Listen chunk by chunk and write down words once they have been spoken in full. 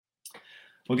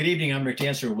Well, good evening. I'm Rick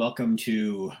Dancer. Welcome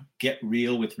to Get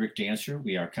Real with Rick Dancer.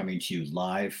 We are coming to you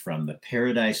live from the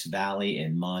Paradise Valley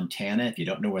in Montana. If you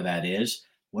don't know where that is,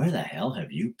 where the hell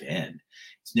have you been?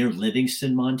 It's near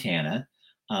Livingston, Montana.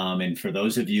 And for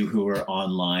those of you who are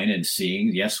online and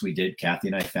seeing, yes, we did. Kathy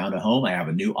and I found a home. I have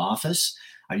a new office.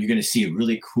 You're going to see a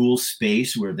really cool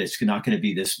space where it's not going to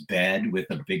be this bed with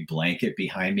a big blanket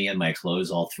behind me and my clothes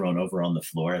all thrown over on the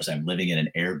floor, as I'm living in an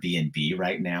Airbnb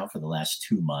right now for the last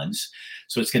 2 months.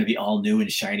 So it's going to be all new and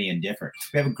shiny and different.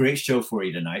 We have a great show for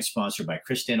you tonight, sponsored by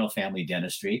Cristiano Family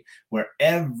Dentistry, where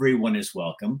everyone is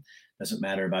welcome. Doesn't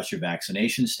matter about your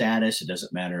vaccination status. It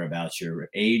doesn't matter about your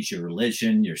age, your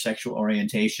religion, your sexual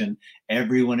orientation.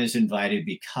 Everyone is invited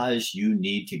because you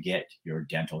need to get your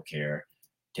dental care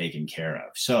taken care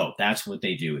of. So that's what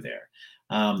they do there.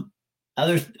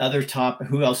 Other top,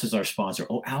 who else is our sponsor?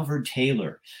 Oh, Alfred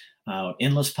Taylor,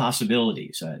 Endless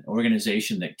Possibilities, an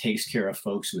organization that takes care of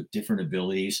folks with different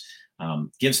abilities,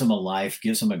 gives them a life,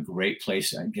 gives them a great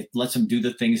place, lets them do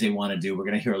the things they want to do. We're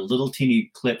going to hear a little teeny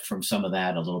clip from some of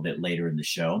that a little bit later in the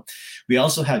show. We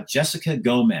also have Jessica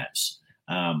Gomez.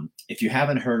 If you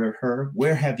haven't heard of her,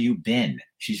 where have you been?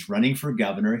 She's running for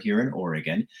governor here in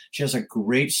Oregon. She has a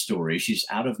great story. She's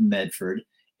out of Medford,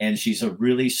 and she's a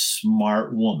really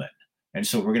smart woman. And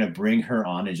so we're going to bring her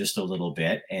on in just a little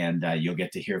bit, and you'll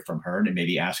get to hear from her and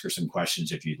maybe ask her some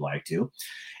questions if you'd like to.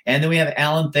 And then we have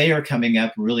Alan Thayer coming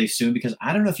up really soon, because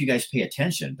I don't know if you guys pay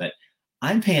attention, but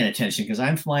I'm paying attention because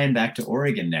I'm flying back to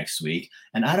Oregon next week,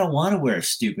 and I don't want to wear a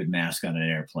stupid mask on an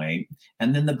airplane.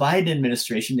 And then the Biden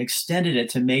administration extended it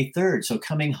to May 3rd. So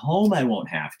coming home, I won't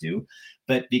have to.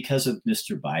 But because of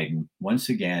Mr. Biden, once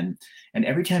again, and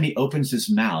every time he opens his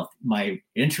mouth, my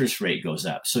interest rate goes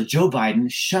up. So Joe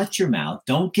Biden, shut your mouth.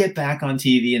 Don't get back on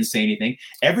TV and say anything.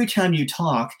 Every time you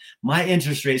talk, my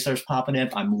interest rate starts popping up.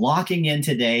 I'm locking in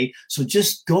today. So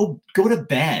just go to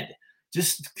bed.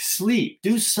 Just sleep,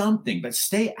 do something, but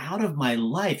stay out of my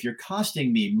life. You're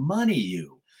costing me money,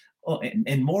 you. Oh,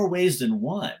 in more ways than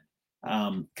one.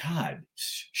 God,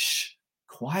 shh,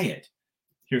 quiet.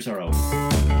 Here's our opening.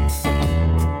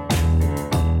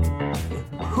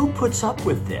 Who puts up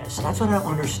with this? That's what I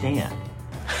don't understand.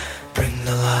 Bring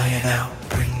the lion out,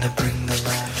 bring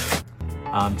the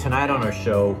lion. Tonight on our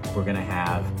show, we're gonna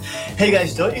have. Hey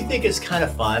guys, don't you think it's kind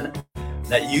of fun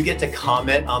that you get to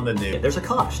comment on the news? There's a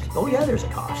cost. Oh yeah, there's a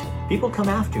cost. People come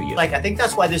after you. I think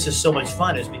that's why this is so much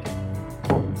fun, is because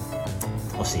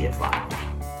we'll see you at 5.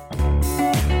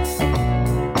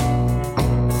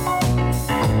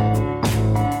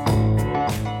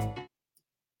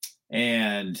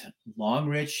 And Long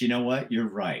Rich, you know what? You're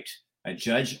right. A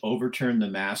judge overturned the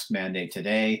mask mandate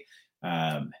today.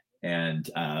 But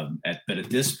at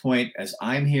this point, as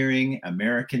I'm hearing,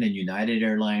 American and United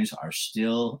Airlines are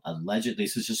still allegedly,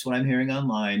 this is just what I'm hearing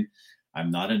online. I'm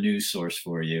not a news source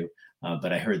for you,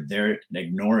 but I heard they're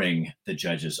ignoring the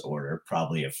judge's order,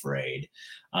 probably afraid.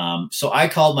 So I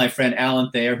called my friend Alan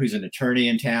Thayer, who's an attorney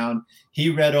in town. He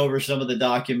read over some of the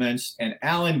documents. And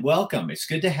Alan, welcome. It's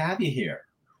good to have you here.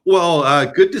 Well,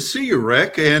 good to see you,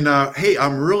 Rick. And hey,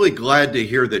 I'm really glad to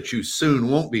hear that you soon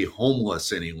won't be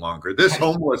homeless any longer. This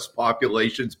homeless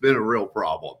population's been a real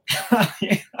problem.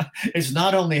 Yeah. It's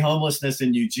not only homelessness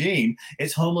in Eugene,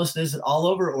 it's homelessness all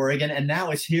over Oregon. And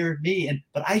now it's here,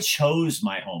 but I chose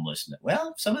my homelessness.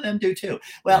 Well, some of them do too.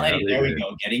 Well, anyway, there we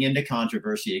go. Getting into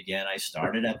controversy again. I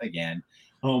started up again.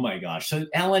 Oh my gosh. So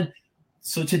Alan,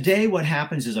 so today what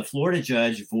happens is a Florida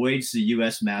judge voids the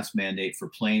U.S. mask mandate for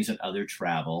planes and other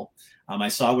travel. I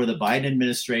saw where the Biden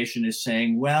administration is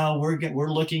saying, well, we're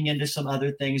looking into some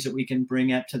other things that we can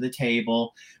bring up to the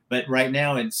table. But right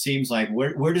now it seems like,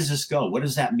 where does this go? What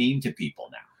does that mean to people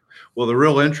now? Well, the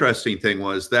real interesting thing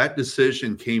was that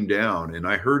decision came down, and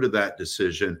I heard of that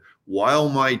decision while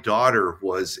my daughter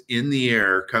was in the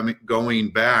air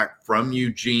going back from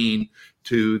Eugene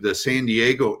to the San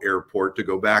Diego airport to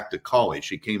go back to college.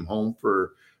 She came home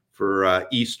for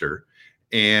Easter,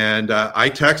 and I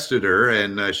texted her,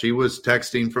 and she was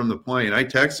texting from the plane. I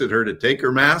texted her to take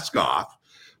her mask off,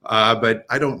 but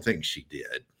I don't think she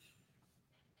did.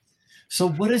 So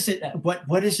what is it? What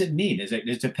does it mean? Does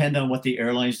it depend on what the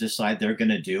airlines decide they're going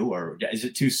to do, or is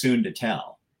it too soon to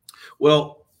tell?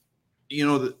 Well,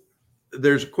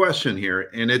 there's a question here,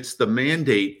 and it's the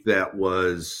mandate that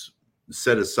was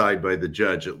set aside by the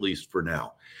judge, at least for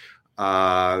now.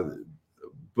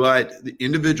 But the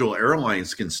individual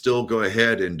airlines can still go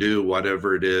ahead and do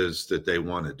whatever it is that they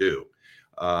want to do.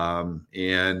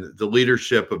 And the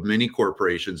leadership of many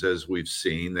corporations, as we've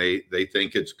seen, they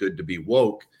think it's good to be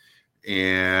woke.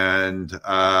 And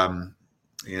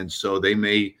so they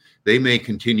may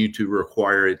continue to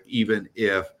require it, even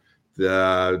if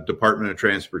the Department of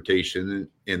Transportation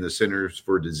and the Centers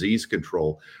for Disease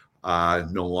Control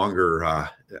no longer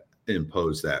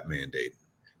impose that mandate.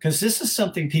 Because this is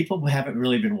something people haven't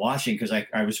really been watching, because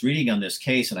I was reading on this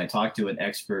case and I talked to an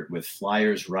expert with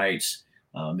Flyers Rights,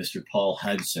 Mr. Paul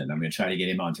Hudson. I'm going to try to get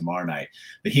him on tomorrow night.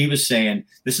 But he was saying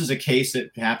this is a case that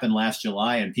happened last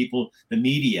July, and people, the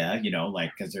media,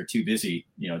 like, because they're too busy,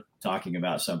 talking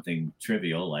about something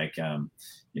trivial like,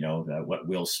 what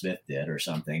Will Smith did or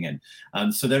something.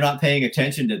 And so they're not paying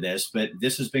attention to this, but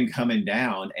this has been coming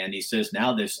down. And he says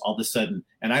now there's all of a sudden,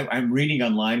 and I'm reading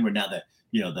online where now the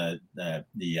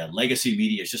legacy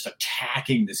media is just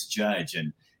attacking this judge.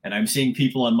 And I'm seeing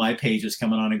people on my pages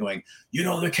coming on and going,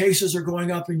 the cases are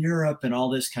going up in Europe and all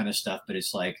this kind of stuff. But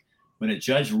it's like, when a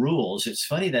judge rules, it's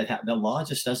funny that the law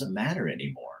just doesn't matter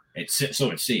anymore.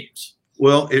 So it seems.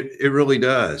 Well, it really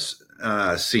does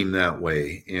seem that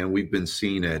way. And we've been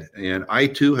seeing it. And I,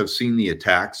 too, have seen the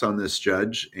attacks on this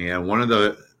judge. And one of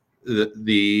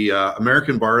the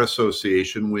American Bar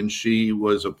Association, when she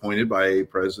was appointed by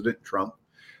President Trump,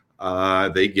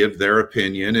 they give their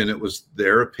opinion, and it was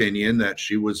their opinion that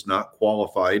she was not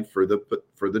qualified for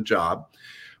the job.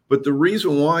 But the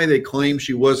reason why they claim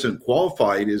she wasn't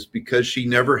qualified is because she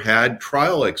never had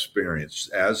trial experience.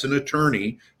 As an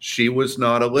attorney, she was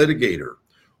not a litigator.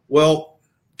 Well,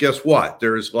 guess what?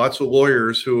 There's lots of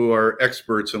lawyers who are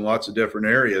experts in lots of different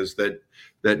areas that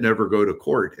never go to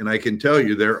court. And I can tell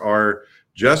you there are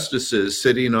justices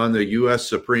sitting on the U.S.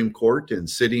 Supreme Court and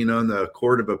sitting on the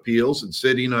Court of Appeals and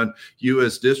sitting on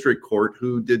U.S. District Court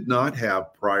who did not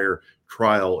have prior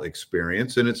trial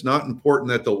experience. And it's not important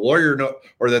that the lawyer know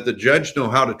or that the judge know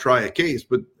how to try a case,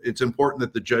 but it's important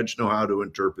that the judge know how to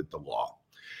interpret the law.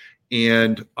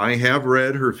 And I have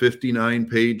read her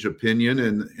 59-page opinion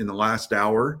in the last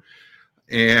hour,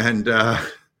 and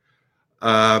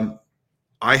I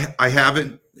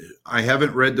haven't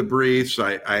read the briefs.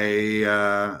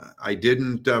 I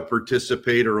didn't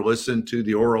participate or listen to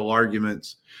the oral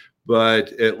arguments,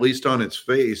 but at least on its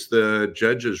face, the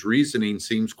judge's reasoning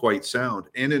seems quite sound.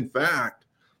 And in fact,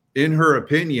 in her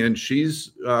opinion,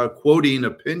 she's quoting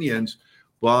opinions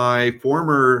by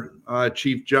former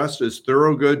Chief Justice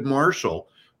Thurgood Marshall,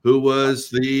 who was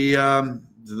the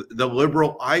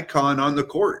liberal icon on the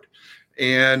court.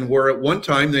 And where at one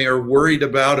time they are worried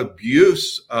about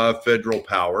abuse of federal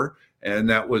power, and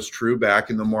that was true back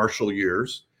in the Marshall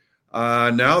years.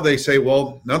 Now they say,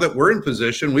 well, now that we're in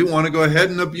position, we want to go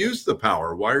ahead and abuse the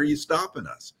power. Why are you stopping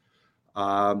us?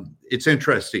 It's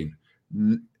interesting.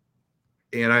 And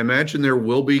I imagine there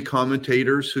will be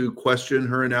commentators who question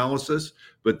her analysis,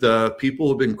 but the people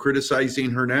who have been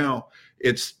criticizing her now,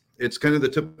 it's kind of the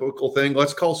typical thing.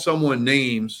 Let's call someone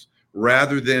names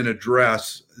rather than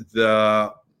address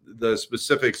the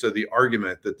specifics of the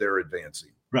argument that they're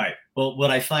advancing. Right. Well,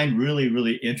 what I find really,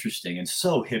 really interesting and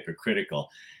so hypocritical,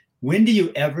 when do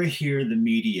you ever hear the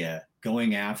media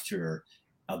going after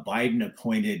a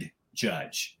Biden-appointed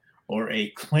judge or a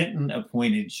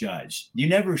Clinton-appointed judge? You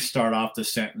never start off the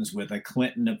sentence with a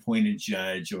Clinton-appointed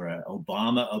judge or an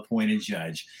Obama-appointed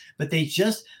judge, but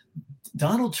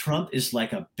Donald Trump is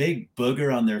like a big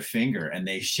booger on their finger, and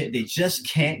they just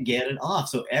can't get it off.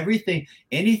 So anything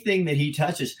that he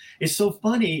touches, it's so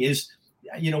funny is,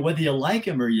 whether you like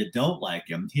him or you don't like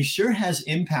him, he sure has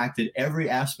impacted every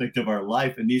aspect of our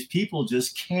life, and these people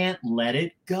just can't let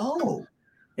it go.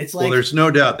 It's like, well, there's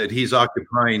no doubt that he's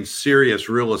occupying serious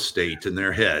real estate in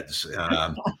their heads.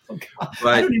 But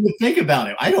I don't even think about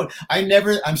him.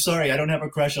 I'm sorry, I don't have a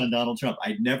crush on Donald Trump.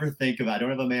 I don't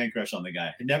have a man crush on the guy.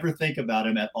 I never think about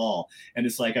him at all. And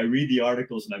it's like I read the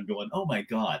articles and I'm going, oh my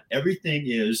God, everything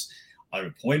is an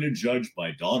appointed judge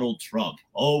by Donald Trump.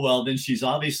 Oh, well, then she's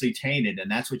obviously tainted, and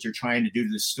that's what you're trying to do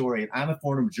to this story. And I'm a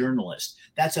former journalist.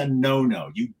 That's a no-no.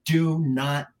 You do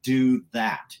not do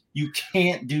that. You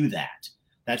can't do that.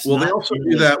 They also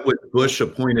do that with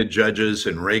Bush-appointed judges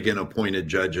and Reagan-appointed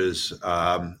judges.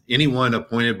 Anyone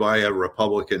appointed by a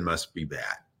Republican must be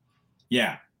bad.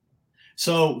 Yeah.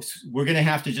 So we're going to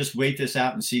have to just wait this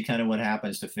out and see kind of what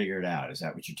happens to figure it out. Is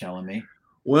that what you're telling me?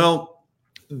 Well,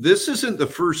 this isn't the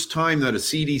first time that a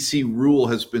CDC rule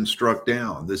has been struck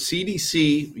down. The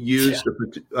CDC used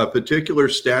a particular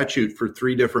statute for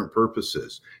three different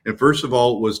purposes. And first of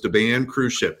all, it was to ban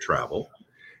cruise ship travel.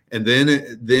 And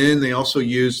then they also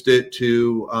used it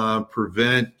to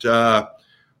prevent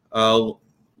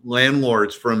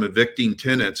landlords from evicting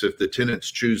tenants if the tenants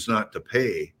choose not to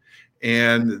pay.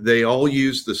 And they all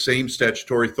used the same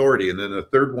statutory authority. And then the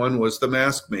third one was the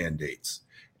mask mandates.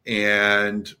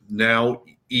 And now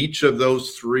each of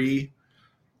those three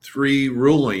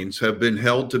rulings have been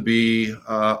held to be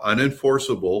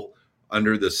unenforceable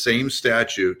under the same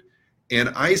statute. And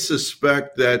I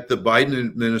suspect that the Biden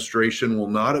administration will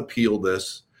not appeal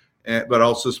this, but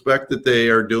I'll suspect that they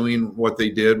are doing what they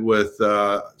did with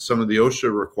some of the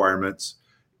OSHA requirements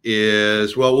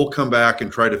is, well, we'll come back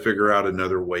and try to figure out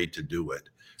another way to do it.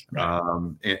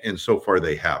 Right. And so far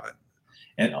they haven't.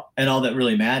 And all that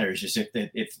really matters is if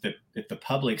the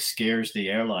public scares the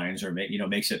airlines or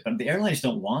makes it, but the airlines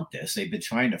don't want this. They've been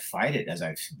trying to fight it, as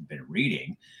I've been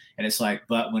reading. And it's like,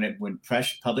 but when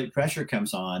public pressure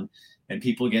comes on and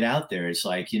people get out there, it's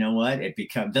like, you know what? It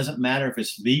doesn't matter if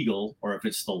it's legal or if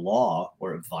it's the law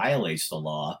or it violates the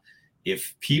law.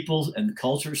 If people and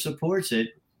culture supports it,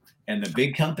 and the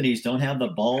big companies don't have the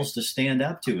balls to stand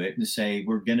up to it and say,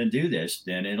 we're going to do this,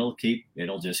 then it'll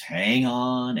just hang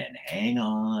on. And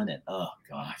oh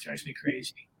gosh, it drives me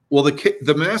crazy. Well,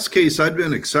 the mask case I've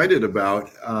been excited about,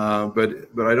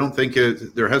 but I don't think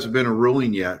there hasn't been a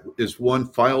ruling yet, is one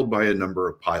filed by a number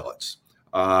of pilots.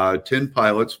 10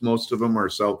 pilots, most of them are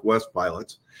Southwest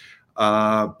pilots,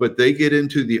 but they get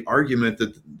into the argument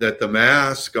that the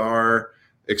masks are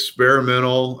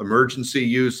experimental, emergency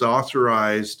use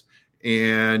authorized,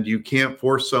 and you can't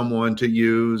force someone to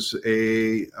use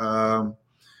a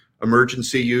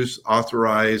emergency use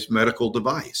authorized medical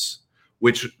device,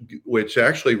 which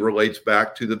actually relates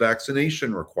back to the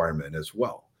vaccination requirement as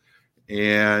well.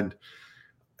 And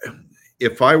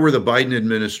if I were the Biden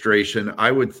administration, I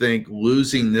would think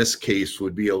losing this case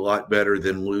would be a lot better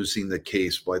than losing the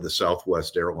case by the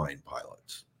Southwest airline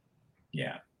pilots.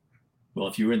 Yeah. Well,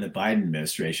 if you were in the Biden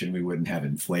administration, we wouldn't have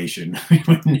inflation. We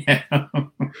wouldn't have.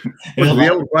 We'll be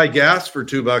able to buy gas for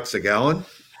 $2 a gallon.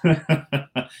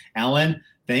 Alan,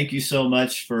 thank you so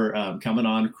much for coming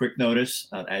on quick notice,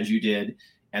 as you did.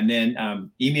 And then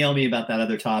email me about that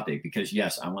other topic, because,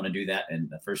 yes, I want to do that in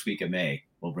the first week of May.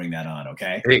 We'll bring that on,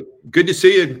 okay? Hey, good to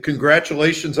see you.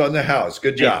 Congratulations on the house.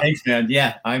 Good job. Hey, thanks, man.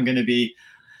 Yeah, I'm going to be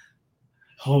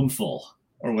home full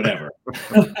or whatever.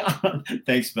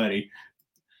 Thanks, buddy.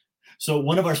 So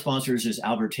one of our sponsors is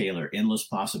Albert Taylor, Endless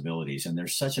Possibilities, and they're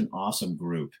such an awesome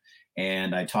group.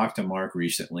 And I talked to Mark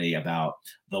recently about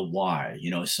the why.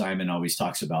 You know, Simon always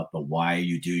talks about the why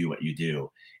you do what you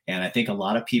do. And I think a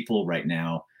lot of people right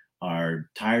now are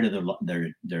tired of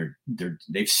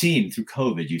they've seen through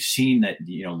COVID, you've seen that,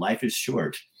 you know, life is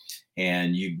short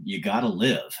and you got to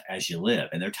live as you live.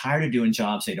 And they're tired of doing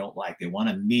jobs they don't like. They want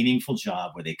a meaningful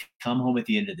job where they come home at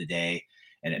the end of the day,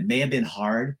 and it may have been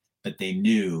hard, but they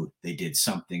knew they did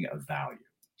something of value.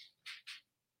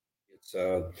 It's,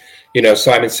 you know,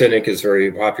 Simon Sinek is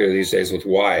very popular these days with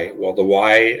why. Well, the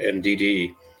why and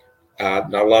DD,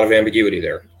 not a lot of ambiguity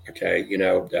there. Okay. You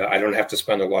know, I don't have to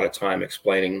spend a lot of time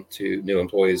explaining to new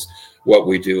employees what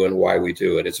we do and why we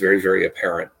do it. It's very, very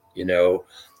apparent, you know,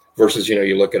 versus, you know,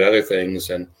 you look at other things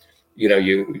and, you know,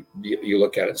 you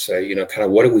look at it and say, you know, kind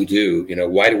of what do we do? You know,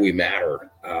 why do we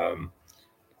matter?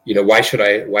 You know, why should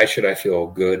I feel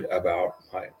good about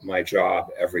my job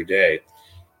every day?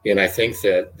 And I think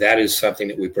that is something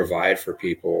that we provide for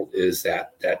people, is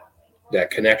that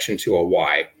connection to a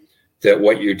why, that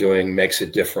what you're doing makes a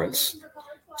difference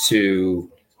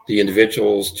to the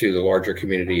individuals, to the larger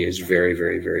community, is very,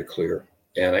 very, very clear.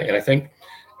 And I think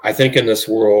in this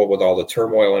world with all the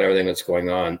turmoil and everything that's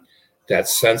going on, that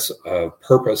sense of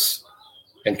purpose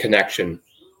and connection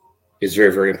is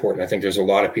very, very important. I think there's a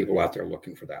lot of people out there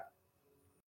looking for that.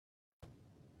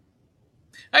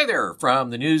 Hi there, from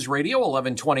the News Radio,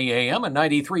 1120 AM and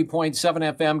 93.7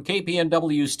 FM,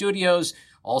 KPNW Studios,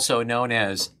 also known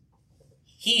as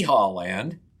Hee Haw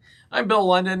Land. I'm Bill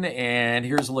London, and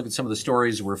here's a look at some of the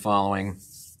stories we're following.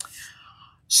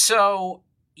 So,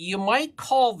 you might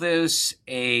call this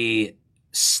a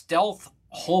stealth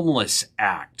homeless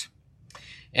act.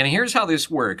 And here's how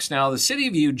this works. Now, the city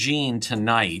of Eugene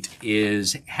tonight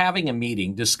is having a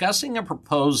meeting discussing a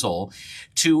proposal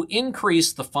to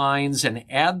increase the fines and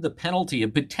add the penalty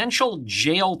of potential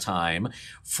jail time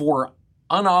for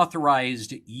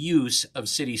unauthorized use of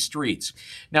city streets.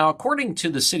 Now, according to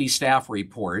the city staff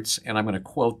reports, and I'm going to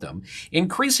quote them,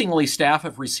 increasingly staff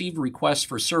have received requests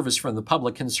for service from the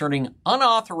public concerning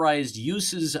unauthorized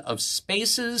uses of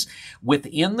spaces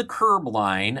within the curb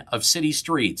line of city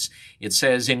streets. It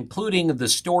says, including the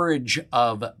storage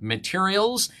of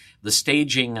materials, the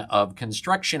staging of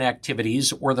construction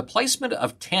activities, or the placement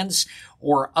of tents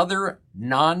or other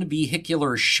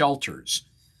non-vehicular shelters.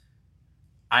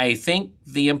 I think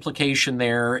the implication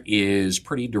there is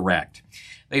pretty direct.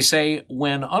 They say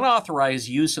when unauthorized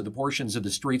use of the portions of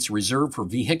the streets reserved for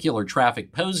vehicular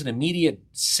traffic pose an immediate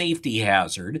safety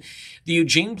hazard, the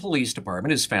Eugene Police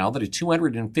Department has found that a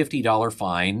 $250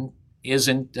 fine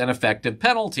isn't an effective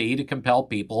penalty to compel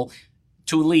people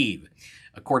to leave.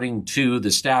 According to the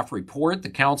staff report, the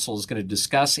council is going to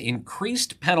discuss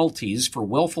increased penalties for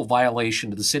willful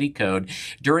violation of the city code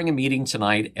during a meeting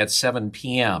tonight at 7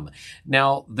 p.m.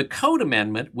 Now, the code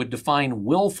amendment would define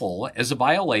willful as a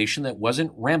violation that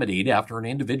wasn't remedied after an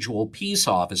individual peace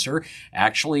officer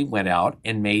actually went out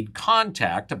and made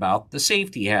contact about the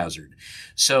safety hazard.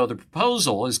 So the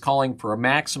proposal is calling for a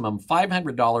maximum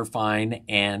 $500 fine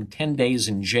and 10 days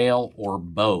in jail or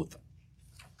both.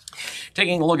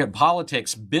 Taking a look at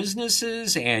politics,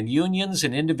 businesses and unions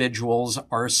and individuals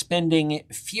are spending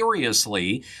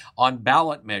furiously on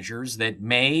ballot measures that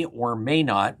may or may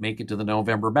not make it to the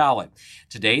November ballot.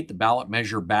 To date, the ballot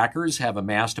measure backers have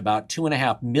amassed about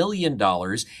 $2.5 million,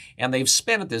 and they've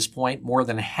spent at this point more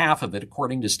than half of it,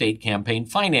 according to state campaign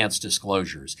finance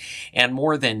disclosures. And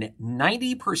more than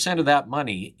 90% of that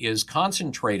money is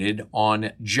concentrated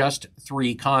on just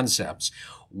three concepts.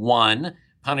 One,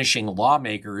 punishing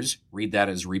lawmakers, read that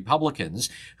as Republicans,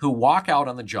 who walk out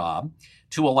on the job,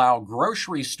 to allow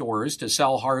grocery stores to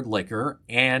sell hard liquor,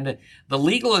 and the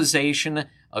legalization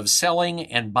of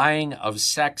selling and buying of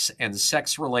sex and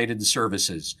sex-related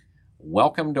services.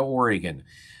 Welcome to Oregon.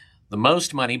 The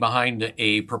most money behind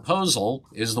a proposal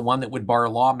is the one that would bar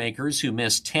lawmakers who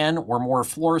miss 10 or more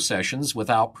floor sessions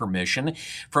without permission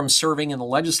from serving in the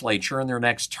legislature in their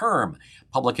next term.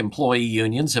 Public employee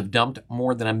unions have dumped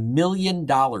more than $1 million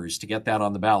to get that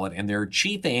on the ballot, and their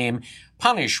chief aim,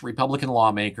 punish Republican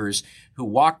lawmakers who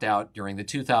walked out during the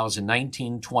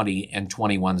 2019, 20, and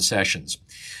 21 sessions.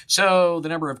 So the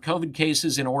number of COVID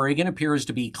cases in Oregon appears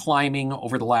to be climbing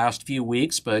over the last few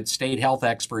weeks, but state health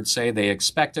experts say they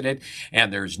expected it,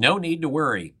 and there's no need to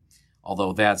worry.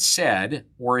 Although that said,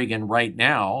 Oregon right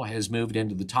now has moved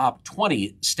into the top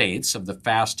 20 states of the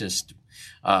fastest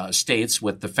states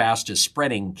with the fastest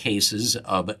spreading cases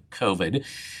of COVID.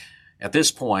 At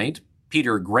this point,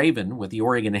 Peter Graven with the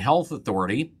Oregon Health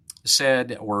Authority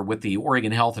said, or with the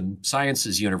Oregon Health and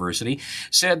Sciences University,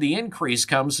 said the increase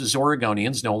comes as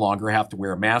Oregonians no longer have to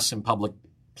wear masks in public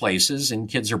places and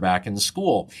kids are back in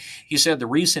school. He said the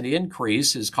recent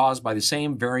increase is caused by the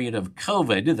same variant of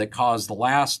COVID that caused the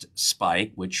last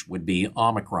spike, which would be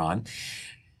Omicron.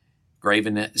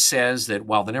 Graven says that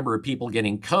while the number of people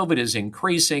getting COVID is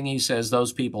increasing, he says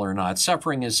those people are not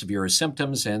suffering as severe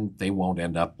symptoms and they won't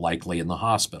end up likely in the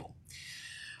hospital.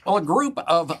 Well, a group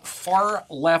of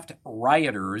far-left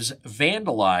rioters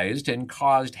vandalized and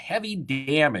caused heavy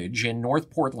damage in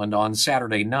North Portland on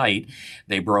Saturday night.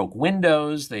 They broke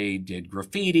windows, they did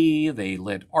graffiti, they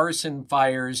lit arson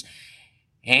fires,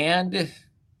 and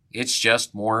it's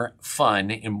just more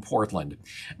fun in Portland.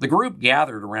 The group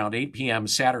gathered around 8 p.m.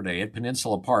 Saturday at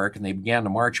Peninsula Park, and they began to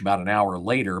march about an hour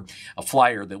later. A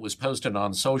flyer that was posted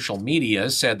on social media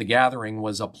said the gathering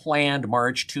was a planned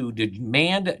march to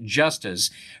demand justice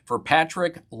for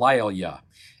Patrick Lyoya,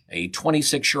 a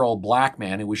 26-year-old black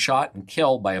man who was shot and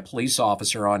killed by a police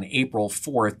officer on April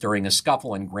 4th during a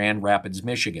scuffle in Grand Rapids,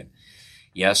 Michigan.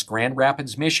 Yes, Grand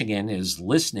Rapids, Michigan is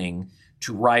listening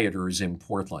to rioters in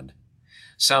Portland.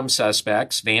 Some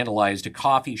suspects vandalized a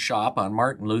coffee shop on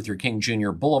Martin Luther King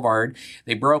Jr. Boulevard.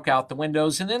 They broke out the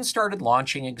windows and then started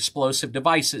launching explosive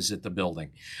devices at the building.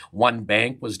 One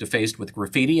bank was defaced with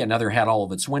graffiti. Another had all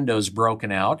of its windows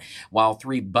broken out, while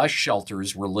 3 bus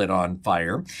shelters were lit on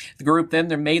fire. The group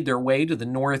then made their way to the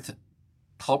North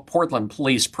Portland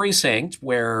Police Precinct,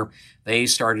 where they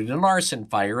started an arson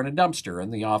fire in a dumpster,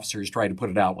 and the officers tried to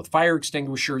put it out with fire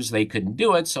extinguishers. They couldn't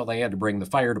do it, so they had to bring the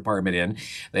fire department in.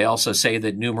 They also say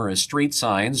that numerous street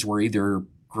signs were either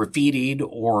graffitied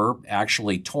or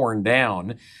actually torn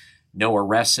down. No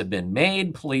arrests have been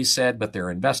made, police said, but their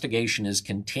investigation is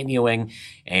continuing.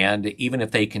 And even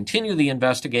if they continue the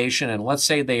investigation, and let's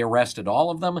say they arrested all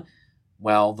of them,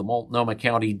 well, the Multnomah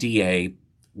County DA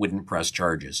wouldn't press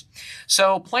charges.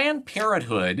 So Planned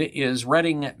Parenthood is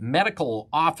renting medical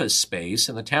office space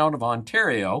in the town of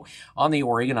Ontario on the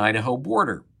Oregon-Idaho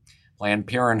border. Planned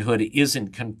Parenthood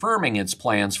isn't confirming its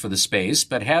plans for the space,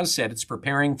 but has said it's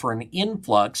preparing for an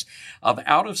influx of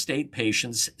out-of-state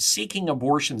patients seeking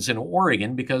abortions in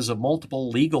Oregon because of multiple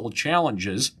legal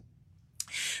challenges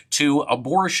to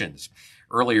abortions.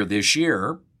 Earlier this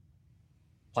year,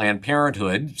 Planned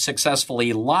Parenthood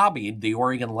successfully lobbied the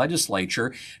Oregon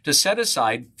legislature to set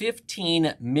aside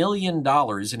 $15 million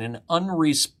in an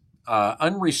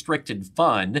unrestricted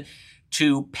fund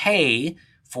to pay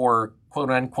for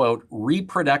quote-unquote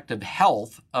reproductive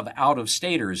health of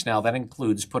out-of-staters. Now, that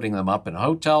includes putting them up in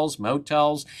hotels,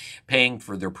 motels, paying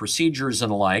for their procedures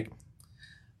and the like.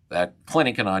 That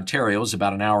clinic in Ontario is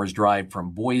about an hour's drive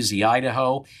from Boise,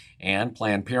 Idaho, and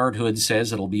Planned Parenthood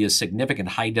says it'll be a significant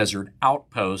high desert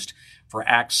outpost for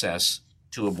access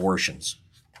to abortions.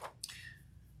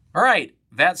 All right.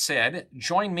 That said,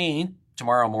 join me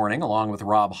tomorrow morning along with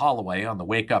Rob Holloway on the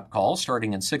Wake Up Call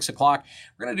starting at 6 o'clock.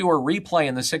 We're going to do a replay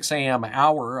in the 6 a.m.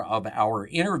 hour of our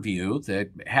interview that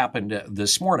happened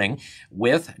this morning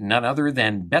with none other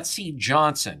than Betsy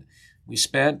Johnson. We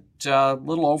spent a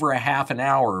little over a half an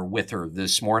hour with her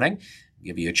this morning.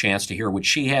 Give you a chance to hear what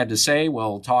she had to say.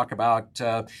 We'll talk about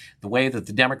the way that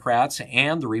the Democrats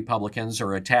and the Republicans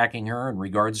are attacking her in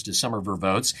regards to some of her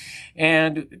votes.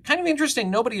 And kind of interesting,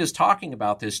 nobody is talking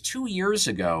about this. 2 years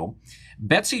ago,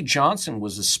 Betsy Johnson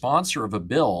was a sponsor of a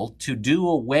bill to do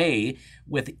away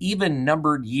with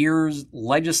even-numbered years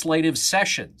legislative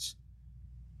sessions.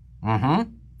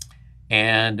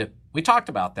 And we talked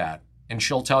about that, and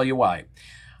she'll tell you why.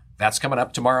 That's coming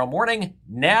up tomorrow morning.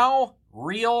 Now,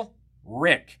 Real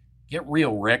Rick. Get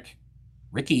real, Rick.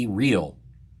 Ricky Real.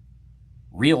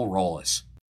 Real roll us.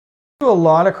 We do a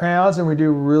lot of crowns, and we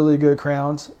do really good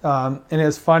crowns. And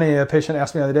it's funny, a patient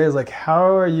asked me the other day, is like, how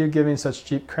are you giving such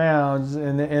cheap crowns?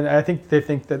 And I think they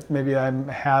think that maybe I'm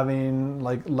having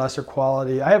like lesser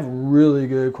quality. I have really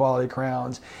good quality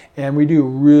crowns, and we do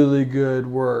really good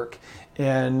work.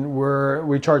 And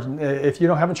we charge, if you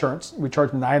don't have insurance, we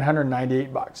charge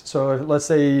 $998. So if, let's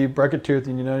say you break a tooth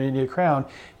and you know you need a crown,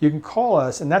 you can call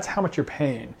us, and that's how much you're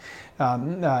paying. We're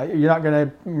not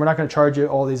gonna charge you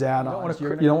all these add-ons.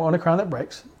 You don't want a crown that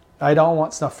breaks. I don't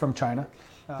want stuff from China.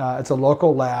 It's a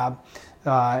local lab.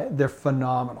 They're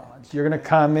phenomenal. You're gonna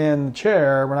come in the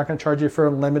chair. We're not gonna charge you for a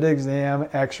limited exam,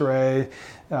 X-ray,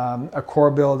 a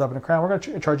core build-up, and a crown. We're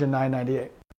gonna charge you $998.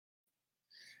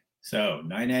 So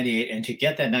 $998, and to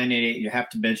get that $998, you have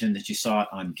to mention that you saw it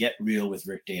on Get Real with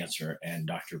Rick Dancer, and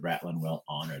Dr. Bratlin will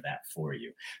honor that for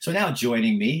you. So now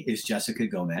joining me is Jessica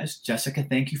Gomez. Jessica,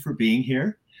 thank you for being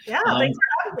here. Yeah, thanks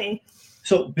for having me.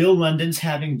 So Bill London's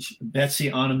having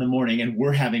Betsy on in the morning, and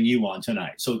we're having you on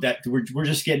tonight. So that we're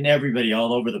just getting everybody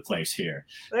all over the place here.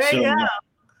 There you go.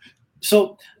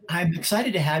 So I'm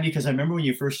excited to have you because I remember when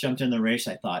you first jumped in the race,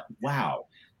 I thought, wow,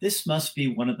 this must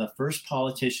be one of the first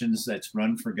politicians that's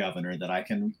run for governor that I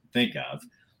can think of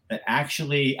that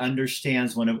actually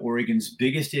understands one of Oregon's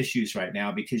biggest issues right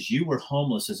now, because you were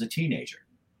homeless as a teenager.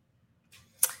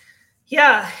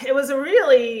 Yeah, it was a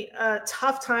really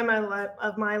tough time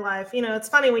of my life. You know, it's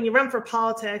funny when you run for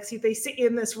politics, they sit you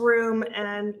in this room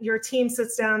and your team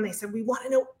sits down and they said, we want to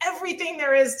know everything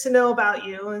there is to know about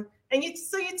you. And you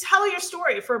tell your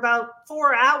story for about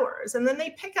 4 hours, and then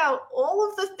they pick out all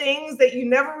of the things that you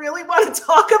never really want to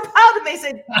talk about, and they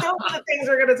say, those are the things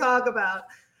we're going to talk about.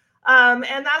 And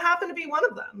that happened to be one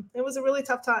of them. It was a really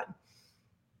tough time.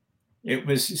 It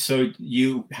was,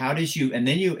 how did you, and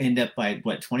then you end up by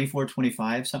what, 24,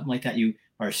 25, something like that. You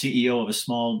are CEO of a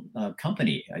small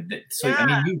company. So, yeah.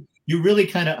 I mean, you really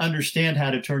kind of understand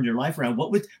how to turn your life around.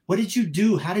 What did you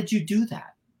do? How did you do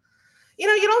that? You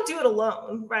know, you don't do it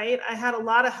alone, right? I had a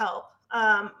lot of help,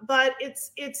 but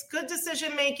it's good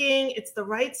decision making. It's the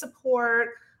right support,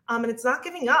 and it's not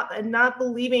giving up and not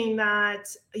believing that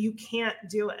you can't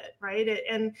do it, right?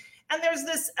 And there's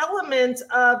this element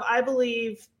of, I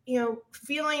believe,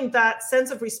 feeling that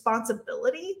sense of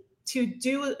responsibility to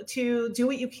do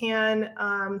what you can,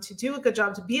 to do a good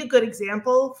job, to be a good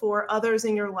example for others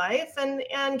in your life, and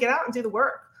get out and do the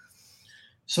work.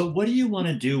 So what do you want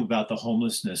to do about the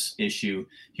homelessness issue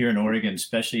here in Oregon,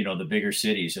 especially, the bigger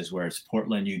cities, as where it's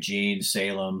Portland, Eugene,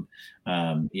 Salem,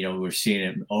 we're seeing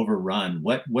it overrun.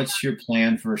 What's your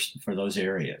plan for those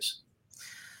areas?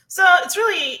 So it's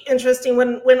really interesting.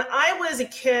 When I was a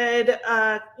kid,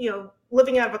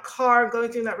 living out of a car,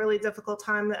 going through that really difficult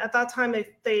time, at that time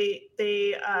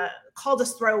they called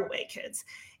us throwaway kids.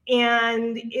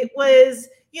 And it was,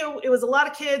 it was a lot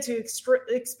of kids who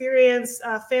experienced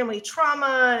family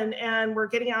trauma and were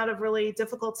getting out of really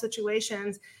difficult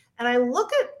situations. And I look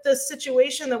at the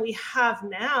situation that we have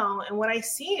now, and what I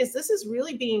see is this is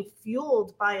really being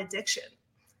fueled by addiction.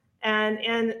 And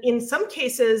in some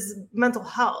cases, mental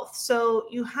health. So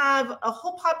you have a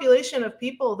whole population of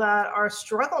people that are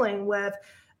struggling with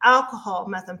alcohol,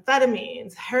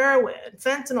 methamphetamines, heroin,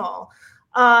 fentanyl.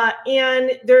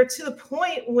 And they're to the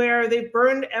point where they've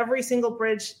burned every single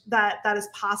bridge that is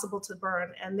possible to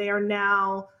burn. And they are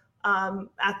now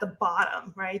at the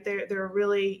bottom, right? They're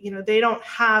really, they don't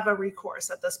have a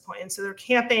recourse at this point. And so they're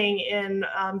camping in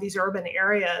these urban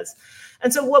areas.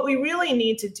 And so what we really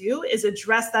need to do is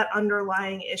address that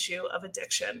underlying issue of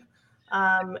addiction.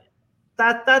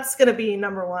 That's going to be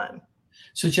number one.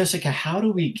 So Jessica, how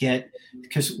do we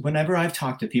because whenever I've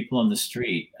talked to people on the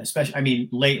street, especially,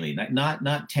 lately,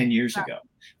 not 10 years ago,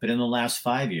 but in the last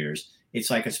 5 years,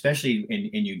 it's like, especially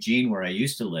in Eugene, where I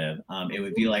used to live, it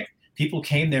would be like people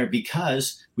came there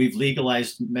because we've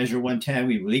legalized Measure 110.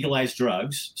 We've legalized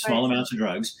drugs, small amounts of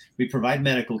drugs. We provide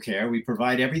medical care. We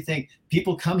provide everything.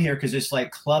 People come here because it's like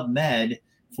Club Med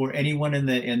for anyone in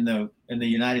the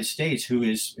United States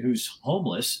who's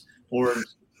homeless or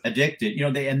addicted.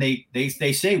 You know,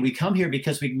 they say we come here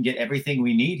because we can get everything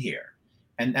we need here.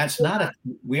 And that's not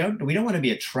we don't want to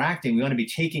be attracting. We want to be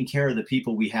taking care of the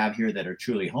people we have here that are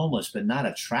truly homeless, but not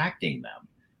attracting them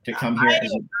to come here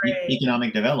as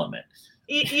economic development.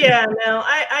 Yeah, no,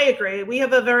 I agree. We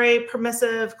have a very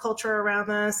permissive culture around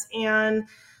this. And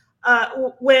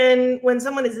when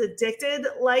someone is addicted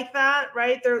like that,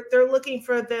 right, they're looking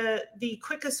for the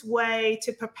quickest way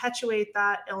to perpetuate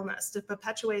that illness, to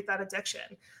perpetuate that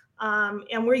addiction.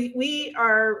 And we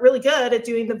are really good at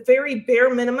doing the very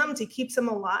bare minimum to keep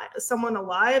someone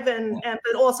alive,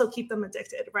 but also keep them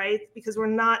addicted, right? Because we're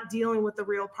not dealing with the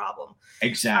real problem.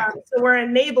 Exactly. So we're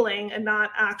enabling and not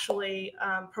actually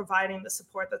providing the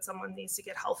support that someone needs to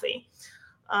get healthy.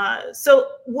 So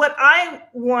what I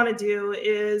want to do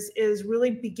is really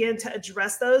begin to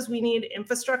address those. We need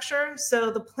infrastructure.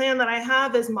 So the plan that I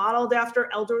have is modeled after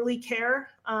elderly care.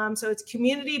 So it's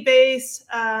community-based.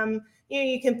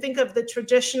 You can think of the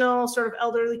traditional sort of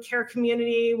elderly care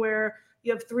community where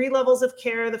you have 3 levels of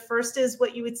care. The first is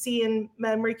what you would see in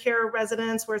memory care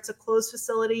residence, where it's a closed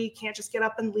facility. You can't just get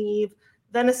up and leave.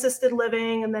 Then assisted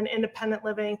living, and then independent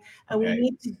living. And we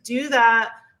need to do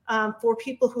that for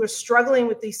people who are struggling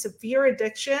with these severe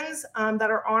addictions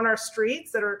that are on our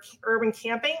streets, that are urban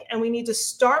camping. And we need to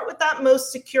start with that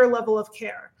most secure level of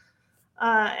care.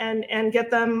 And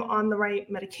get them on the right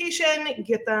medication,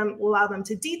 allow them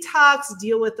to detox,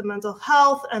 deal with the mental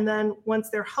health. And then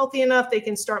once they're healthy enough, they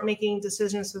can start making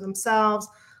decisions for themselves.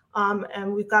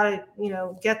 And we've got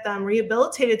to, get them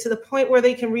rehabilitated to the point where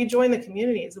they can rejoin the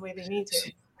communities the way they need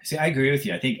to. See, I agree with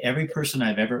you. I think every person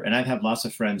I've had lots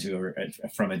of friends who are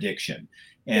from addiction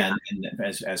and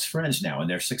as friends now, and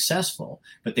they're successful,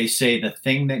 but they say the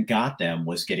thing that got them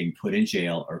was getting put in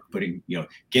jail or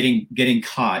getting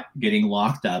caught, getting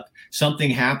locked up,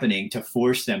 something happening to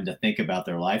force them to think about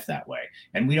their life that way.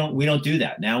 And we don't do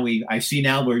that. Now I see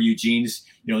now where Eugene's,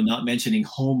 not mentioning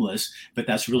homeless, but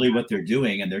that's really what they're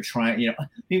doing. And they're trying,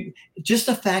 just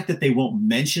the fact that they won't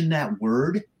mention that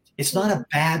word, it's not a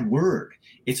bad word.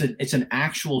 It's an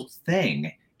actual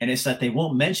thing, and it's that they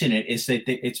won't mention it. It's that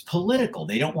it's political.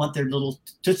 They don't want their little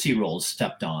Tootsie Rolls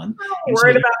stepped on. I'm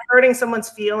worried about hurting someone's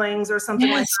feelings or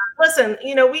something like that. Listen,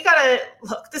 we gotta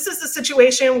look. This is a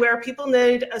situation where people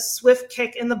need a swift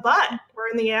kick in the butt or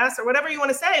in the ass or whatever you want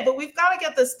to say. But we've got to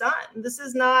get this done. This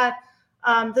is not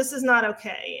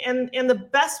okay. And the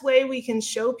best way we can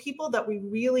show people that we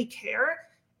really care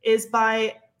is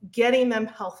by getting them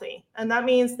healthy, and that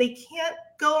means they can't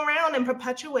go around and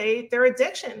perpetuate their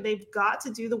addiction. They've got to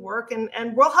do the work, and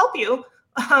we'll help you,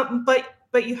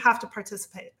 but you have to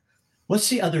participate. What's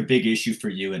the other big issue for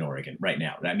you in Oregon right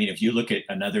now? I mean, if you look at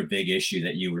another big issue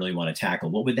that you really want to tackle,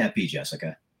 what would that be,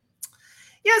 Jessica?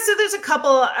 Yeah, so there's a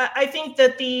couple. I think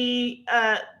that the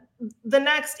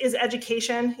next is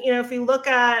education. If we look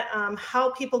at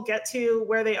how people get to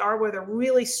where they are, where they're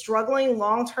really struggling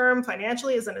long-term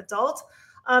financially as an adult,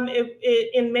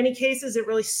 in many cases, it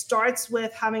really starts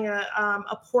with having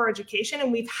a poor education.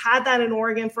 And we've had that in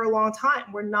Oregon for a long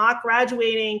time. We're not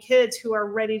graduating kids who are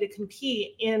ready to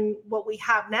compete in what we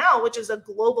have now, which is a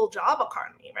global job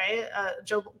economy, right?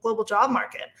 A global job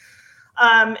market.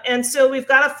 And so we've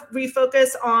got to refocus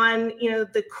on,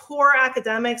 the core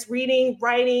academics, reading,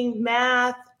 writing,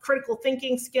 math, critical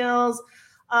thinking skills.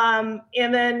 And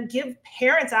then give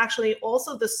parents actually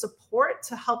also the support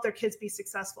to help their kids be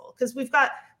successful. Because we've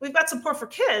got support for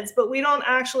kids, but we don't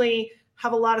actually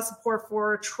have a lot of support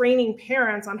for training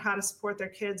parents on how to support their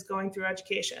kids going through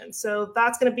education. So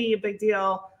that's going to be a big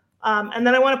deal. And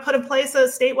then I want to put in place a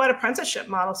statewide apprenticeship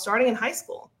model starting in high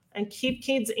school and keep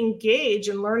kids engaged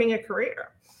in learning a career.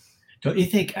 Don't you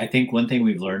think? I think one thing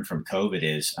we've learned from COVID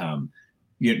is, and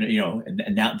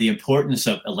now the importance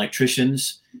of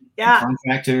electricians, and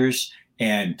contractors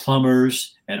and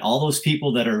plumbers and all those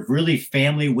people that are really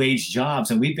family wage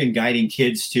jobs. And we've been guiding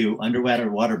kids to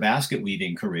underwater basket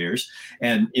weaving careers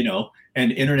and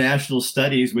international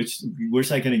studies, which where's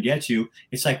that going to get you?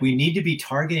 It's like we need to be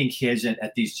targeting kids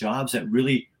at these jobs that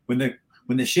really, when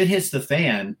the shit hits the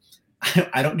fan,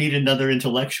 I don't need another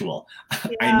intellectual.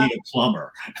 Yeah. I need a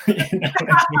plumber.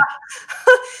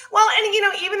 Well,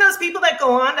 and even those people that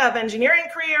go on to have engineering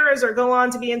careers or go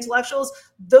on to be intellectuals,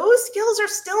 those skills are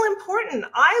still important.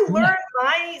 I learned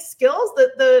my skills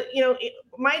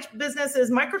my business is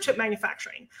microchip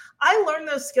manufacturing. I learned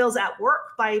those skills at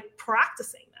work by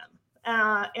practicing them.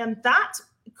 And that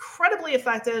incredibly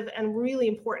effective and really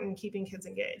important in keeping kids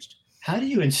engaged. How do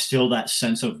you instill that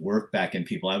sense of work back in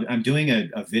people? I'm doing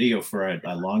a video for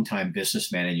a longtime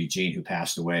businessman in Eugene who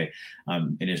passed away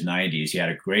in his 90s. He had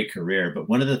a great career, but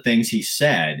one of the things he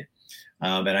said,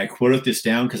 and I quoted this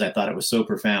down because I thought it was so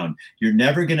profound, you're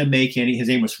never going to make any, his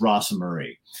name was Ross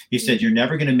Murray. He said, you're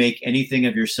never going to make anything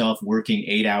of yourself working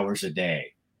 8 hours a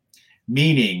day,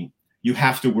 meaning you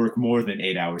have to work more than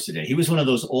 8 hours a day. He was one of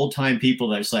those old time people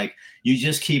that's like, you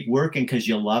just keep working because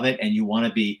you love it and you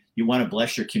want to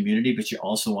bless your community, but you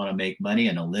also want to make money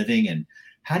and a living. And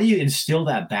how do you instill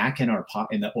that back in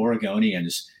the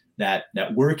Oregonians that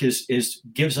work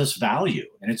gives us value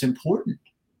and it's important?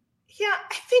 Yeah,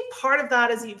 I think part of that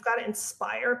is you've got to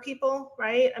inspire people,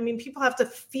 right? I mean, people have to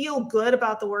feel good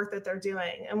about the work that they're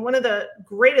doing. And one of the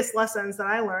greatest lessons that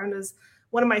I learned is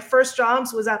one of my first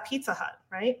jobs was at Pizza Hut,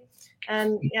 right?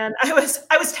 And I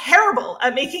was terrible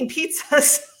at making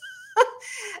pizzas.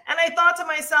 And I thought to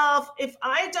myself, if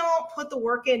I don't put the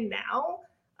work in now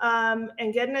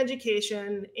and get an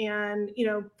education and,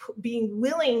 being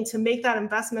willing to make that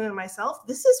investment in myself,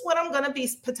 this is what I'm going to be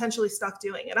potentially stuck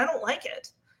doing. And I don't like it.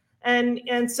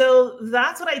 And so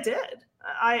that's what I did.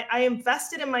 I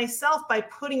invested in myself by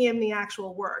putting in the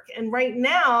actual work. And right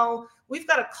now we've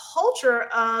got a culture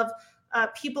of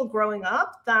people growing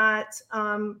up that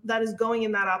is going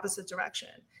in that opposite direction.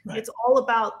 Right. It's all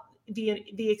about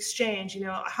the exchange.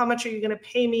 How much are you going to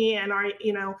pay me? And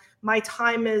my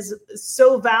time is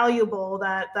so valuable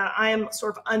that I am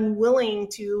sort of unwilling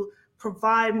to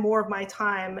provide more of my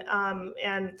time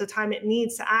and the time it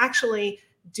needs to actually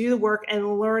do the work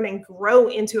and learn and grow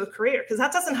into a career, because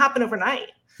that doesn't happen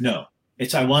overnight. No.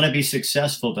 It's, I want to be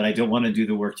successful, but I don't want to do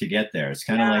the work to get there. It's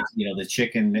kind of like, the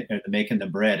chicken making the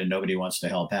bread and nobody wants to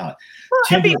help out.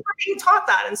 Well, we're being taught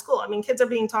that in school. I mean, kids are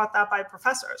being taught that by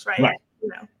professors, right?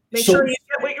 Make sure you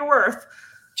get what you're worth.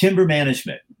 Timber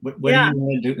management. What do you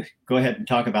want to do? Go ahead and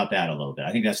talk about that a little bit.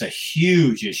 I think that's a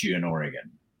huge issue in Oregon.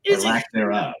 Is lack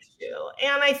thereof.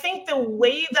 And I think the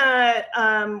way that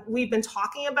we've been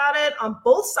talking about it on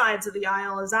both sides of the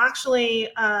aisle is actually,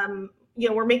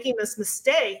 we're making this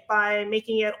mistake by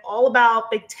making it all about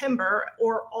big timber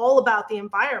or all about the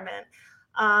environment.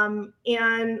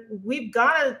 And we've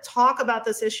got to talk about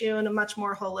this issue in a much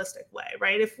more holistic way,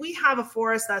 right? If we have a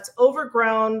forest that's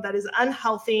overgrown, that is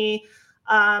unhealthy,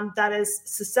 that is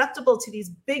susceptible to these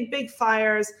big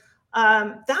fires,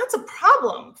 that's a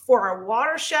problem for our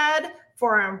watershed,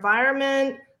 for our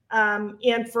environment,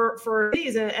 and for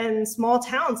cities and small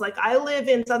towns. Like I live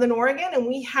in Southern Oregon, and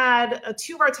we had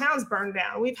 2 of our towns burned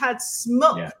down. We've had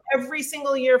smoke every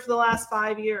single year for the last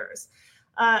 5 years.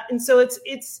 And so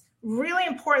it's really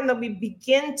important that we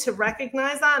begin to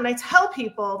recognize that. And I tell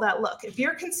people that, look, if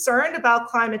you're concerned about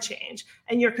climate change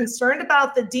and you're concerned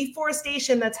about the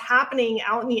deforestation that's happening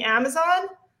out in the Amazon,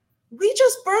 we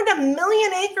just burned 1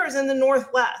 million acres in the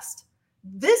Northwest.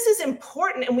 This is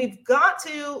important, and we've got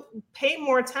to pay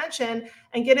more attention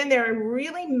and get in there and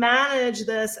really manage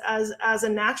this as a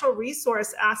natural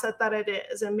resource asset that it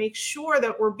is, and make sure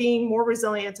that we're being more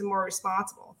resilient and more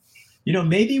responsible.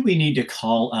 Maybe we need to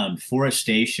call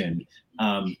forestation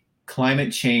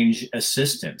climate change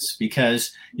assistance,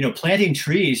 because planting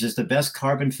trees is the best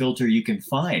carbon filter you can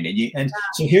find.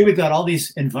 So here we've got all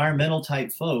these environmental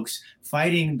type folks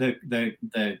fighting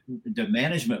the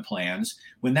management plans,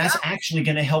 when that's actually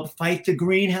going to help fight the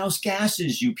greenhouse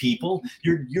gases. You people,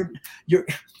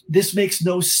 this makes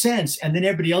no sense. And then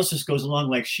everybody else just goes along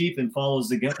like sheep and follows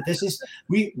the goat.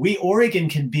 We Oregon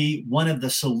can be one of the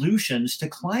solutions to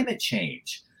climate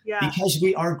change. Because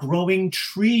we are growing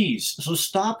trees. So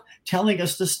stop telling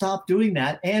us to stop doing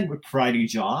that, and we're providing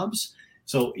jobs.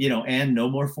 So, and no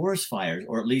more forest fires,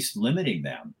 or at least limiting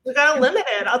them. We got to limit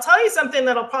it. I'll tell you something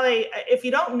that'll probably, if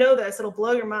you don't know this, it'll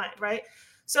blow your mind, right?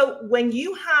 So when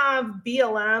you have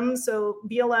BLM, so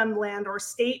BLM land or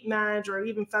state managed or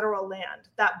even federal land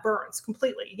that burns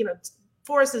completely,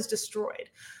 forest is destroyed.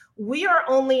 We are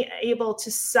only able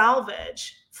to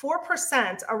salvage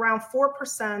 4%, around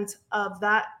 4% of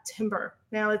that timber.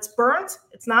 Now it's burnt.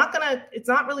 It's not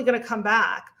really going to come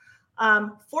back.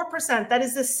 4%, that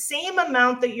is the same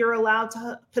amount that you're allowed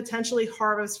to potentially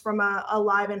harvest from a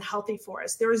live and healthy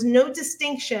forest. There is no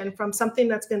distinction from something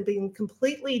that's been being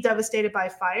completely devastated by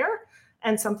fire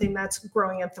and something that's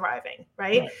growing and thriving,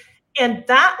 right? And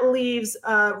that leaves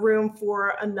room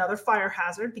for another fire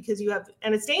hazard, because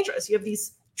and it's dangerous. You have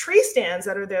these tree stands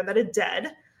that are there that are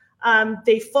dead.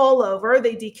 They fall over,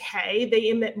 they decay, they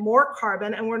emit more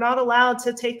carbon, and we're not allowed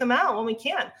to take them out when we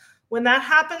can. When that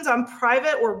happens on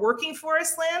private or working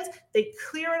forest lands, they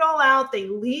clear it all out. They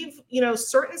leave,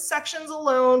 certain sections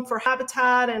alone for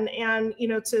habitat and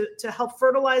to help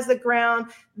fertilize the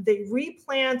ground. They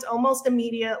replant almost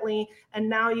immediately, and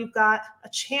now you've got a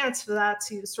chance for that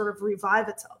to sort of revive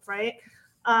itself, right?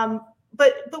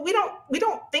 But we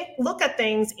don't look at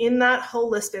things in that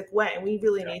holistic way. We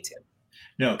really need to.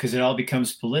 No, because it all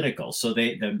becomes political. So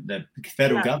the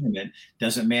federal government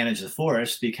doesn't manage the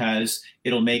forest because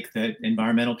it'll make the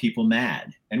environmental people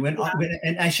mad. And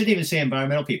and I shouldn't even say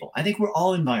environmental people. I think we're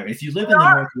all environment. If you live in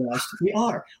the Northwest, we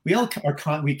are. We all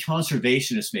are. We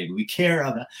conservationists. Maybe we care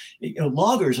about.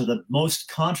 Loggers are the most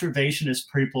conservationist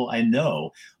people I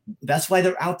know. That's why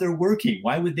they're out there working.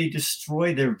 Why would they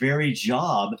destroy their very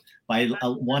job by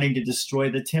wanting to destroy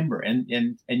the timber? And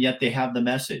yet they have the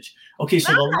message. Okay,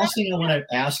 so the last thing I want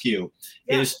to ask you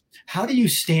is, how do you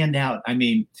stand out? I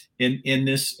mean, in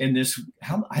this,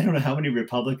 I don't know how many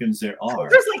Republicans there are.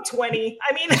 There's like 20.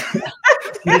 I mean,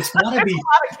 it's got to be a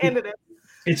lot of candidates.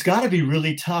 It's got to be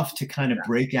really tough to kind of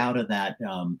break out of that.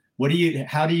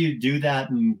 How do you do that?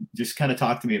 And just kind of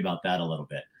talk to me about that a little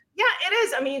bit. Yeah, it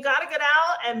is. I mean, you got to get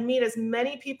out and meet as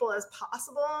many people as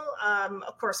possible.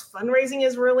 Of course, fundraising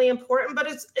is really important, but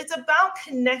it's about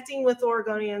connecting with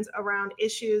Oregonians around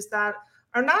issues that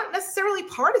are not necessarily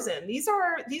partisan. These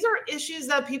are issues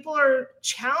that people are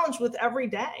challenged with every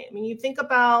day. I mean, you think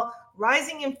about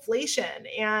rising inflation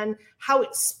and how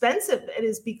expensive it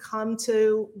has become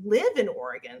to live in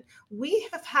Oregon. We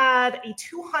have had a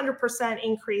 200%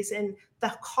 increase in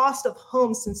the cost of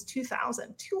homes since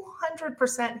 2000,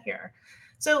 200% here.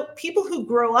 So people who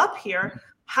grow up here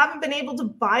haven't been able to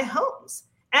buy homes.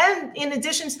 And in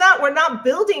addition to that, we're not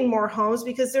building more homes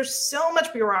because there's so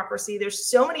much bureaucracy. There's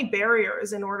so many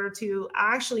barriers in order to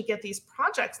actually get these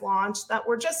projects launched that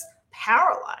we're just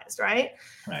paralyzed, right?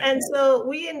 And so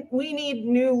we need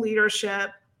new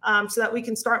leadership so that we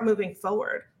can start moving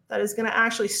forward. That is going to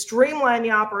actually streamline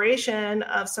the operation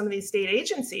of some of these state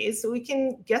agencies, so we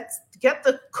can get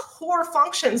the core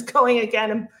functions going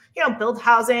again, and build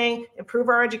housing, improve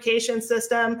our education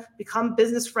system, become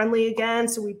business friendly again,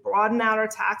 so we broaden out our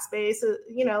tax base.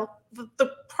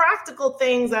 The practical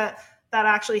things that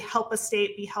actually help a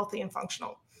state be healthy and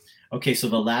functional. Okay, so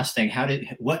the last thing,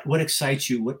 what excites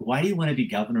you? Why do you want to be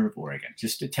governor of Oregon?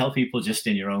 Just to tell people, just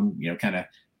in your own, kind of,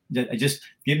 just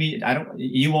give me.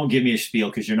 You won't give me a spiel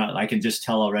because you're not. I can just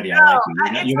tell already. I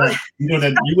like you.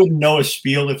 You wouldn't know a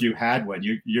spiel if you had one.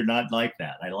 You're not like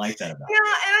that. I like that about you.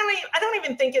 Yeah, and I don't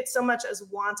even think it's so much as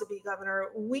want to be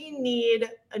governor. We need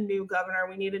a new governor.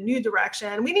 We need a new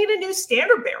direction. We need a new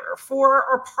standard bearer for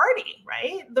our party,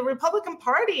 right? The Republican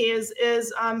Party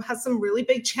has some really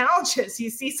big challenges. You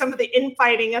see some of the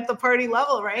infighting at the party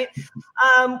level, right?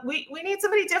 We need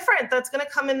somebody different that's going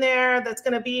to come in there. That's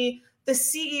going to be the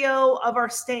CEO of our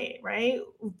state, right?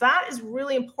 That is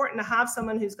really important to have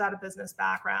someone who's got a business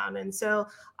background. And so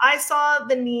I saw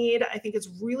the need. I think it's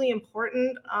really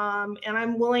important. And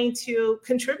I'm willing to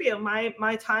contribute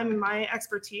my time and my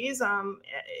expertise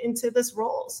into this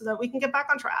role so that we can get back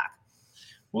on track.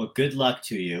 Well, good luck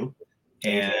to you.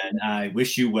 And I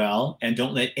wish you well. And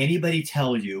don't let anybody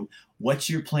tell you, what's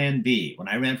your plan B? When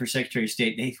I ran for Secretary of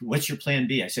State, what's your plan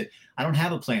B? I said, I don't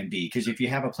have a plan B, because if you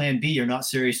have a plan B, you're not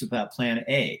serious about plan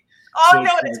A. Oh, so, I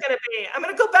know what it's going to be. I'm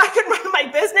going to go back and run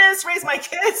my business, raise my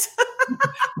kids.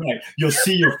 Right. You'll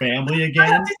see your family again. I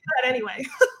have to do that anyway.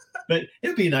 But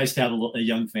it'd be nice to have a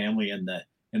young family in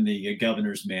the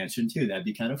governor's mansion too. That'd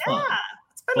be kind of fun. Yeah.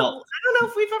 I don't know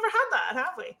if we've ever had that,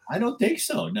 have we? I don't think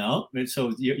so. No.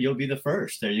 So you'll be the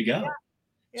first. There you go.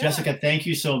 Yeah. Jessica, thank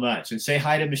you so much. And say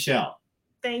hi to Michelle.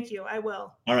 Thank you. I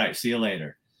will. All right. See you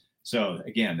later. So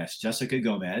again, that's Jessica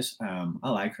Gomez. I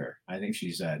like her. I think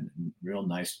she's a real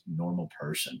nice, normal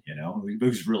person,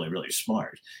 who's really, really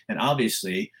smart. And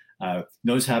obviously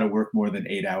knows how to work more than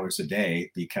 8 hours a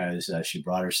day, because she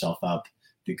brought herself up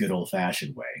the good old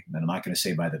fashioned way. And I'm not going to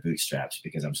say by the bootstraps,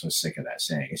 because I'm so sick of that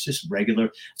saying. It's just regular.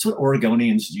 It's what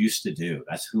Oregonians used to do.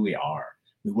 That's who we are.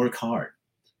 We work hard.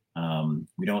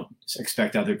 We don't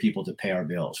expect other people to pay our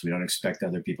bills. We don't expect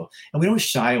other people, and we don't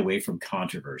shy away from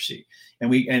controversy.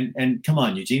 And come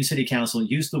on, Eugene City Council,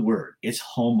 use the word. It's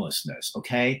homelessness.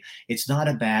 Okay. It's not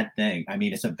a bad thing. I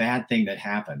mean, it's a bad thing that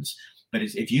happens, but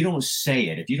if you don't say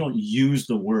it, if you don't use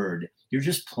the word, you're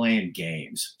just playing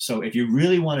games. So if you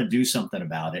really want to do something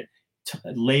about it,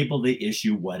 label the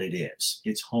issue what it is.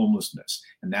 It's homelessness.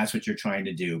 And that's what you're trying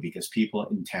to do, because people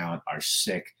in town are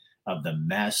sick of the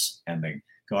mess and the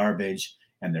garbage,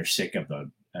 and they're sick of the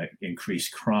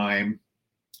increased crime.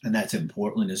 And that's in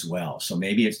Portland as well. So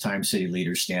maybe it's time city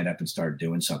leaders stand up and start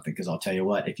doing something, because I'll tell you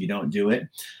what, if you don't do it,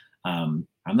 I'm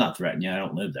not threatening you. I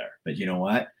don't live there. But you know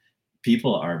what?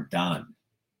 People are done.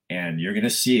 And you're going to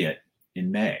see it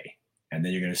in May. And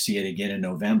then you're going to see it again in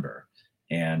November.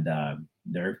 And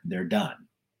they're done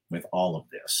with all of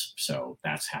this. So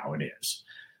that's how it is.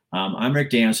 I'm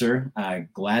Rick Dancer.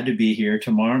 Glad to be here.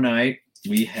 Tomorrow night,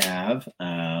 we have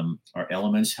our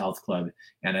Elements Health Club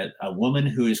and a woman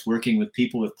who is working with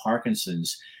people with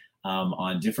Parkinson's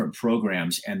on different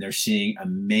programs, and they're seeing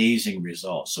amazing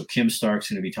results. So Kim Stark's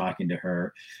going to be talking to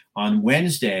her. On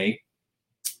Wednesday,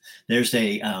 there's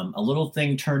a little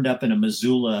thing turned up in a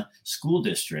Missoula school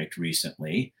district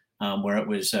recently where it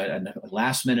was a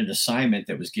last-minute assignment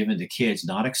that was given to kids,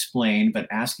 not explained, but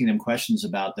asking them questions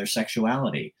about their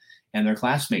sexuality and their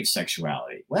classmates'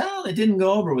 sexuality. Well, it didn't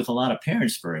go over with a lot of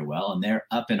parents very well, and they're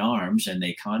up in arms, and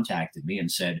they contacted me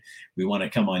and said, we want to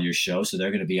come on your show. So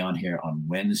they're going to be on here on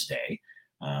Wednesday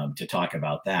to talk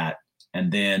about that.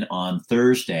 And then on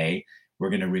Thursday, we're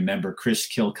going to remember Chris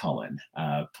Kilcullen,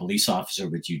 a police officer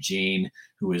with Eugene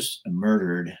who was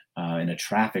murdered in a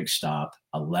traffic stop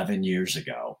 11 years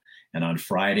ago. And on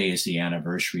Friday is the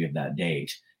anniversary of that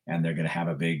date. And they're going to have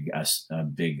a big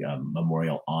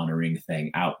memorial honoring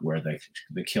thing out where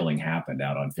the killing happened,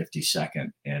 out on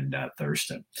 52nd and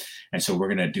Thurston. And so we're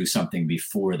going to do something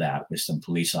before that with some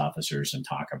police officers and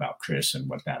talk about Chris and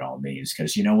what that all means.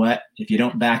 Because you know what? If you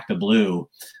don't back the blue,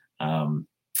 well,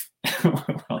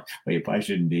 you probably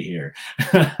shouldn't be here.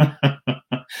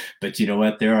 But you know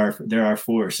what? There are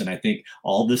force. And I think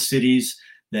all the cities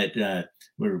that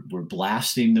were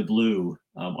blasting the blue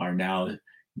are now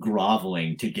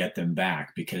groveling to get them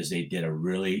back, because they did a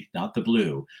really, not the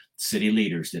blue, city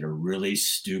leaders did a really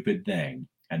stupid thing,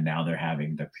 and now they're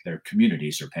having their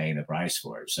communities are paying the price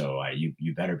for it. So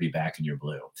you better be back in your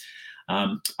blue.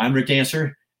 I'm Rick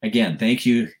Dancer. Again, thank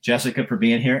you, Jessica, for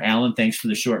being here. Alan, thanks for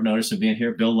the short notice of being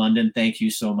here. Bill London, thank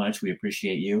you so much. We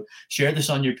appreciate you. Share this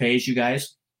on your page, you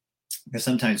guys, because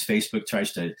sometimes Facebook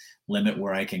tries to limit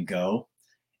where I can go,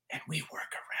 and we work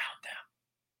around them.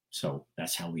 So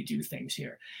that's how we do things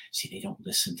here. See, they don't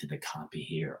listen to the copy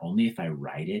here. Only if I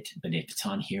write it, but if it's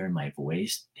on here in my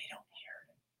voice, they don't hear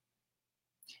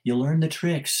it. You learn the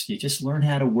tricks. You just learn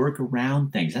how to work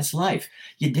around things. That's life.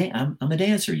 I'm a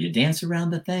dancer. You dance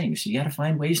around the things. You got to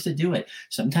find ways to do it.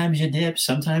 Sometimes you dip,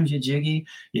 sometimes you jiggy.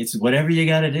 It's whatever you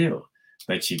got to do.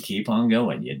 But you keep on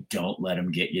going. You don't let them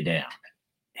get you down.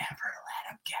 Never let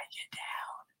them get you down.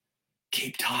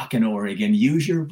 Keep talking, Oregon. Use your